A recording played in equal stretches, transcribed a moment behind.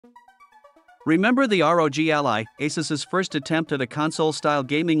Remember the ROG Ally, Asus's first attempt at a console-style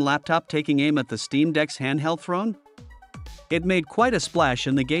gaming laptop taking aim at the Steam Deck's handheld throne? It made quite a splash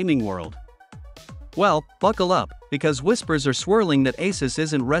in the gaming world. Well, buckle up, because whispers are swirling that Asus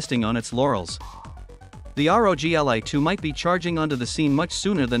isn't resting on its laurels. The ROG Ally 2 might be charging onto the scene much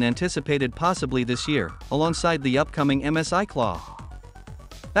sooner than anticipated, possibly this year, alongside the upcoming MSI Claw.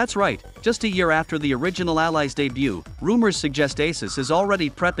 That's right, just a year after the original Ally's debut, rumors suggest Asus is already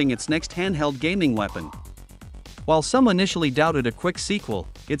prepping its next handheld gaming weapon. While some initially doubted a quick sequel,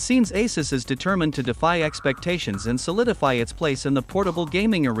 it seems Asus is determined to defy expectations and solidify its place in the portable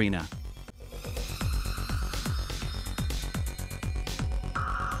gaming arena.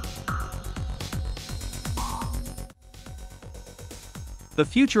 The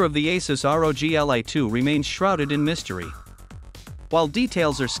future of the Asus ROG Ally 2 remains shrouded in mystery. While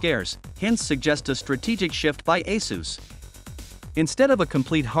details are scarce, hints suggest a strategic shift by Asus. Instead of a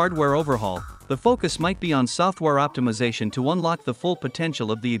complete hardware overhaul, the focus might be on software optimization to unlock the full potential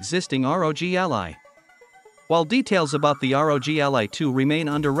of the existing ROG Ally. While details about the ROG Ally 2 remain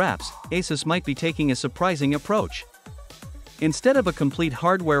under wraps, Asus might be taking a surprising approach. Instead of a complete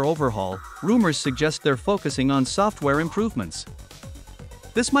hardware overhaul, rumors suggest they're focusing on software improvements.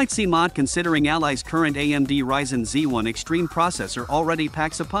 This might seem odd considering Ally's current AMD Ryzen Z1 Extreme processor already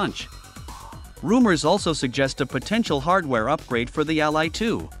packs a punch. Rumors also suggest a potential hardware upgrade for the Ally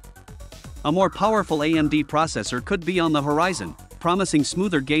 2. A more powerful AMD processor could be on the horizon, promising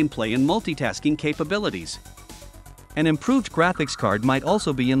smoother gameplay and multitasking capabilities. An improved graphics card might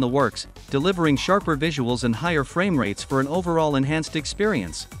also be in the works, delivering sharper visuals and higher frame rates for an overall enhanced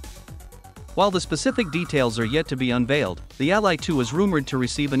experience. While the specific details are yet to be unveiled, the Ally 2 is rumored to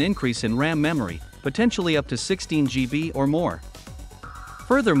receive an increase in RAM memory, potentially up to 16 GB or more.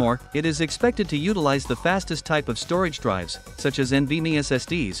 Furthermore, it is expected to utilize the fastest type of storage drives, such as NVMe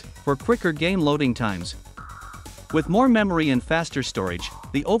SSDs, for quicker game loading times. With more memory and faster storage,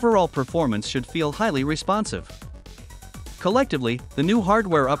 the overall performance should feel highly responsive. Collectively, the new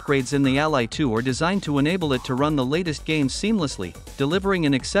hardware upgrades in the Ally 2 are designed to enable it to run the latest games seamlessly, delivering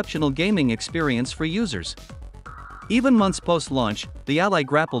an exceptional gaming experience for users. Even months post-launch, the Ally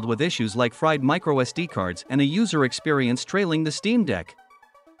grappled with issues like fried microSD cards and a user experience trailing the Steam Deck.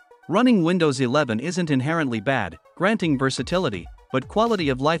 Running Windows 11 isn't inherently bad, granting versatility, but quality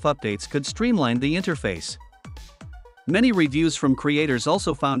of life updates could streamline the interface. Many reviews from creators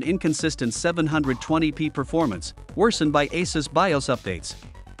also found inconsistent 720p performance, worsened by Asus BIOS updates.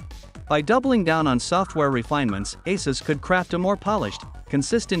 By doubling down on software refinements, Asus could craft a more polished,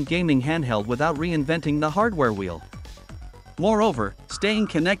 consistent gaming handheld without reinventing the hardware wheel. Moreover, staying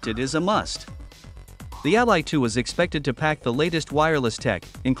connected is a must. The Ally 2 is expected to pack the latest wireless tech,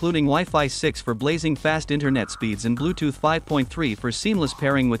 including Wi-Fi 6 for blazing fast internet speeds and Bluetooth 5.3 for seamless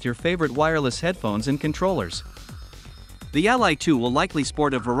pairing with your favorite wireless headphones and controllers. The Ally 2 will likely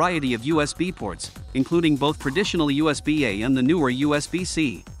sport a variety of USB ports, including both traditional USB-A and the newer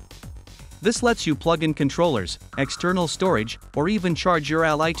USB-C. This lets you plug in controllers, external storage, or even charge your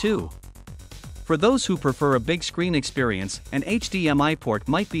Ally 2. For those who prefer a big screen experience, an HDMI port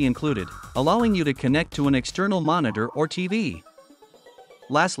might be included, allowing you to connect to an external monitor or TV.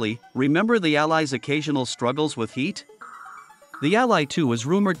 Lastly, remember the Ally's occasional struggles with heat? The Ally 2 is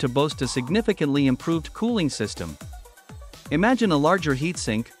rumored to boast a significantly improved cooling system. Imagine a larger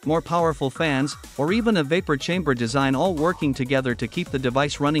heatsink, more powerful fans, or even a vapor chamber design all working together to keep the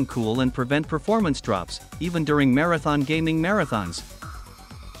device running cool and prevent performance drops, even during marathon gaming marathons.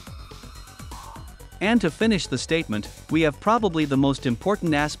 And to finish the statement, we have probably the most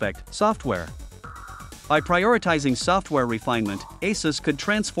important aspect: software. By prioritizing software refinement, Asus could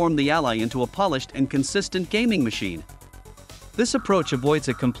transform the Ally into a polished and consistent gaming machine. This approach avoids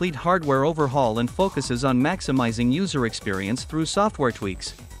a complete hardware overhaul and focuses on maximizing user experience through software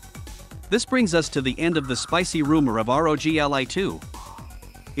tweaks. This brings us to the end of the spicy rumor of ROG Ally 2.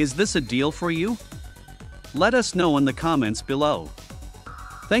 Is this a deal for you? Let us know in the comments below.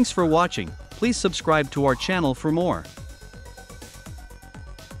 Thanks for watching. Please subscribe to our channel for more.